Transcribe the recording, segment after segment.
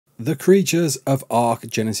The creatures of ARK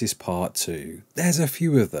Genesis Part 2. There's a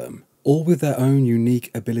few of them, all with their own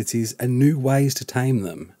unique abilities and new ways to tame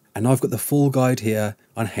them. And I've got the full guide here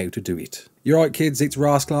on how to do it. You're right kids, it's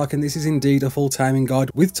Rasclark and this is indeed a full taming guide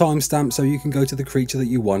with timestamps so you can go to the creature that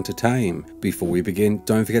you want to tame. Before we begin,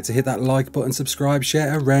 don't forget to hit that like button, subscribe,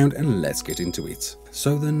 share around and let's get into it.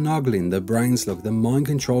 So the Noglin, the brain slug, the mind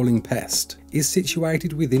controlling pest, is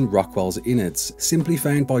situated within Rockwell's innards, simply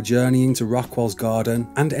found by journeying to Rockwell's garden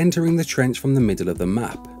and entering the trench from the middle of the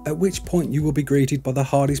map, at which point you will be greeted by the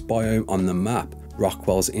hardest biome on the map,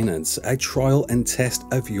 Rockwell's innards, a trial and test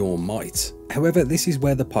of your might. However, this is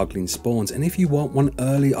where the Poglin spawns, and if you want one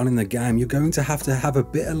early on in the game, you're going to have a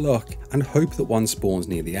bit of luck and hope that one spawns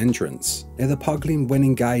near the entrance. Now the Poglin, when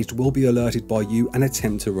engaged, will be alerted by you and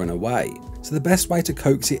attempt to run away. So the best way to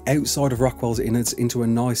coax it outside of Rockwell's innards into a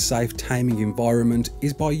nice safe taming environment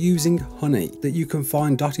is by using honey that you can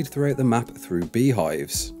find dotted throughout the map through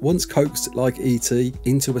beehives. Once coaxed like ET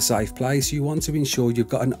into a safe place, you want to ensure you've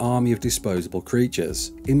got an army of disposable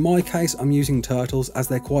creatures. In my case, I'm using turtles as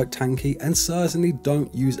they're quite tanky, and certainly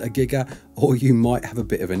don't use a Giga or you might have a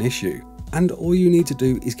bit of an issue. And all you need to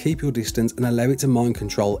do is keep your distance and allow it to mind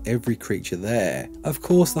control every creature there. Of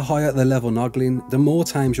course, the higher the level Noglin, the more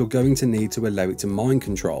tames you're going to need to allow it to mind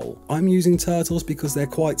control. I'm using turtles because they're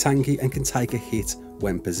quite tanky and can take a hit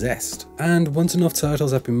when possessed. And once enough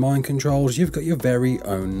turtles have been mind controlled, you've got your very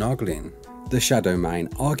own Noglin. The Shadowmane,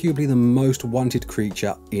 arguably the most wanted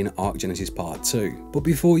creature in ARK Genesis Part 2. But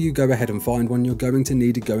before you go ahead and find one, you're going to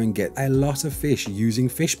need to go and get a lot of fish using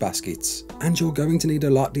fish baskets. And you're going to need a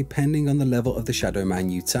lot depending on the level of the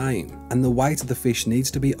Shadowmane you tame. And the weight of the fish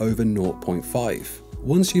needs to be over 0.5.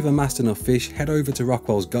 Once you've amassed enough fish, head over to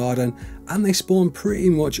Rockwell's garden and they spawn pretty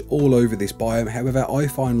much all over this biome. However, I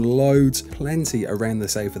find loads, plenty around the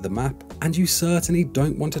south of the map, and you certainly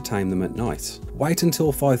don't want to tame them at night. Wait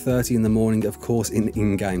until 5:30 in the morning, of course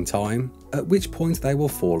in-game time, at which point they will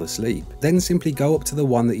fall asleep. Then simply go up to the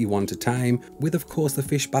one that you want to tame, with of course the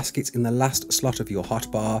fish baskets in the last slot of your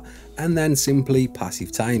hotbar, and then simply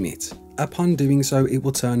passive tame it. Upon doing so, it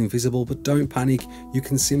will turn invisible, but don't panic, you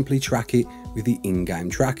can simply track it with the in-game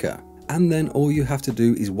tracker. And then all you have to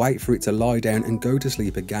do is wait for it to lie down and go to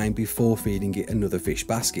sleep again before feeding it another fish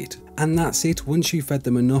basket. And that's it, once you've fed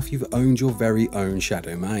them enough, you've owned your very own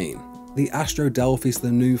Shadowmane. The Astrodelphis,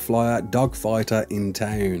 the new flyer dog fighter in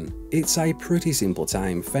town. It's a pretty simple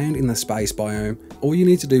tame, found in the space biome. All you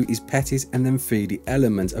need to do is pet it and then feed the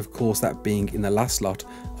element, of course that being in the last slot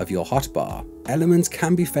of your hotbar. Elements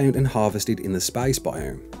can be found and harvested in the space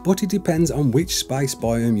biome, but it depends on which space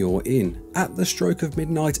biome you're in. At the stroke of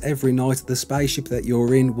midnight every night, the spaceship that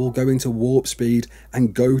you're in will go into warp speed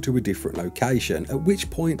and go to a different location, at which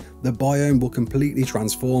point the biome will completely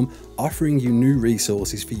transform, offering you new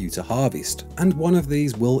resources for you to harvest. And one of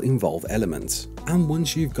these will involve elements. And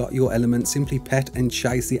once you've got your element, simply pet and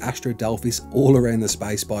chase the Astrodelphis all around the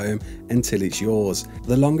space biome until it's yours.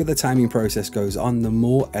 The longer the taming process goes on, the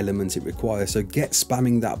more elements it requires, so get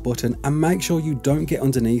spamming that button and make sure you don't get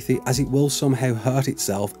underneath it, as it will somehow hurt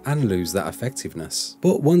itself and lose that effectiveness.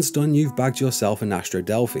 But once done, you've bagged yourself an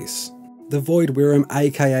Astrodelphis. The Voidwyrm,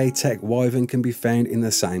 aka Tech Wyvern, can be found in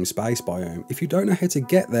the same space biome. If you don't know how to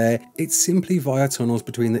get there, it's simply via tunnels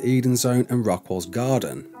between the Eden Zone and Rockwell's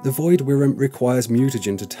garden. The Voidwyrm requires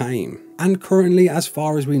mutagen to tame, and currently, as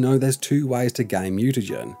far as we know, there's two ways to gain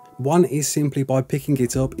mutagen. One is simply by picking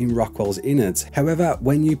it up in Rockwell's innards. However,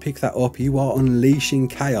 when you pick that up, you are unleashing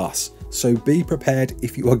chaos, so be prepared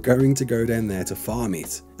if you are going to go down there to farm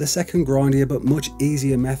it. The second grindier but much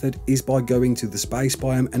easier method is by going to the space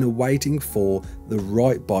biome and waiting for the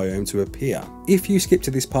right biome to appear. If you skip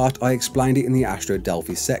to this part, I explained it in the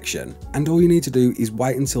Astrodelphis section, and all you need to do is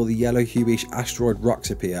wait until the yellow hueish asteroid rocks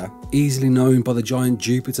appear, easily known by the giant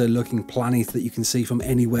Jupiter looking planet that you can see from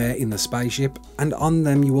anywhere in the spaceship, and on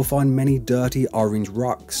them you will find many dirty orange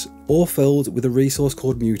rocks, all filled with a resource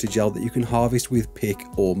called mutagel that you can harvest with pick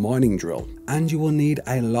or mining drill. And you will need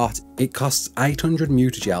a lot. It costs 800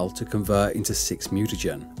 mutagel to convert into 6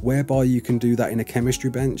 mutagen, whereby you can do that in a chemistry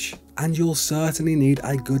bench, and you'll certainly need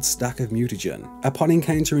a good stack of mutagen. Upon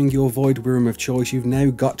encountering your Voidwyrm of choice, you've now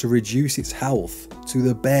got to reduce its health to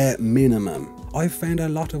the bare minimum. I've found a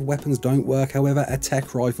lot of weapons don't work, however a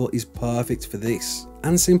tech rifle is perfect for this.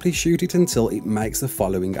 And simply shoot it until it makes the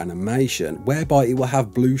following animation, whereby it will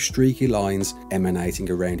have blue streaky lines emanating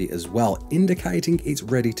around it as well, indicating it's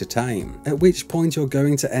ready to tame. At which point you're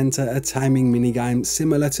going to enter a taming minigame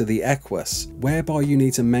similar to the Equus, whereby you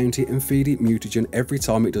need to mount it and feed it mutagen every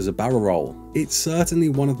time it does a barrel roll. It's certainly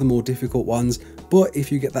one of the more difficult ones, but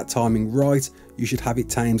if you get that timing right, you should have it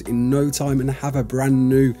tamed in no time and have a brand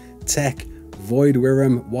new tech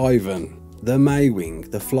Voidwyrm Wyvern, the Maewing,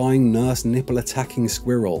 the flying nurse nipple attacking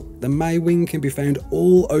squirrel. The Maewing can be found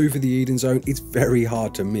all over the Eden Zone, it's very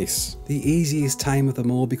hard to miss. The easiest tame of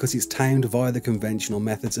them all because it's tamed via the conventional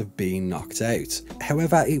methods of being knocked out.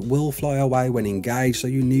 However, it will fly away when engaged, so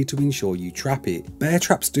you need to ensure you trap it. Bear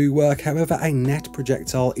traps do work, however a net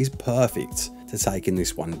projectile is perfect to taking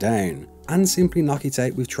this one down. And simply knock it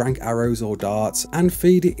out with trank arrows or darts and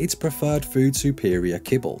feed it its preferred food superior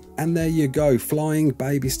kibble. And there you go, flying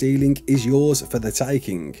baby stealing is yours for the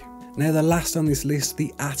taking. Now the last on this list,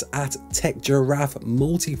 the AT Tech Giraffe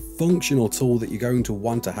multifunctional tool that you're going to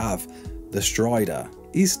want to have, the Stryder,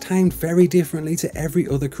 is tamed very differently to every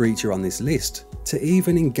other creature on this list. To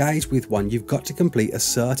even engage with one, you've got to complete a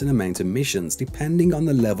certain amount of missions depending on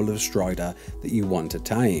the level of Stryder that you want to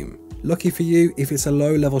tame. Lucky for you, if it's a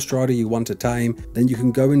low level Stryder you want to tame, then you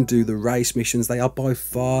can go and do the race missions. They are by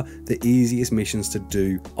far the easiest missions to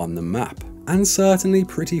do on the map, and certainly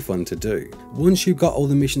pretty fun to do. Once you've got all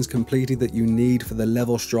the missions completed that you need for the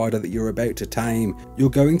level Stryder that you're about to tame, you're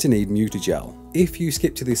going to need Mutagel. If you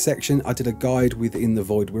skip to this section, I did a guide within the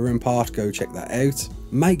Voidwyrm part, go check that out.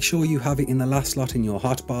 Make sure you have it in the last slot in your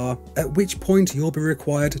hotbar, at which point you'll be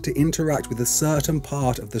required to interact with a certain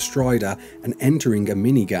part of the Stryder and entering a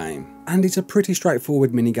minigame. And it's a pretty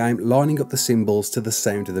straightforward minigame, lining up the symbols to the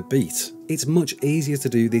sound of the beat. It's much easier to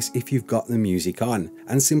do this if you've got the music on,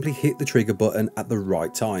 and simply hit the trigger button at the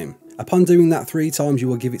right time. Upon doing that 3 times, you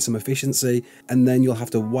will give it some efficiency, and then you'll have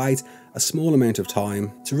to wait a small amount of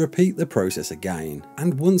time to repeat the process again.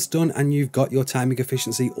 And once done and you've got your taming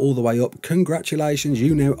efficiency all the way up, congratulations,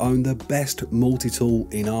 you now own the best multi-tool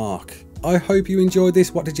in ARK. I hope you enjoyed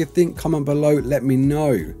this. What did you think? Comment below, let me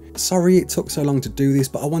know. Sorry it took so long to do this,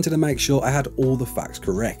 but I wanted to make sure I had all the facts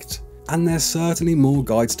correct. And there's certainly more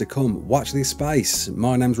guides to come. Watch this space.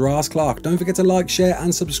 My name's Ras Clark. Don't forget to like, share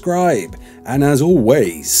and subscribe. And as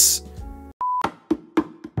always,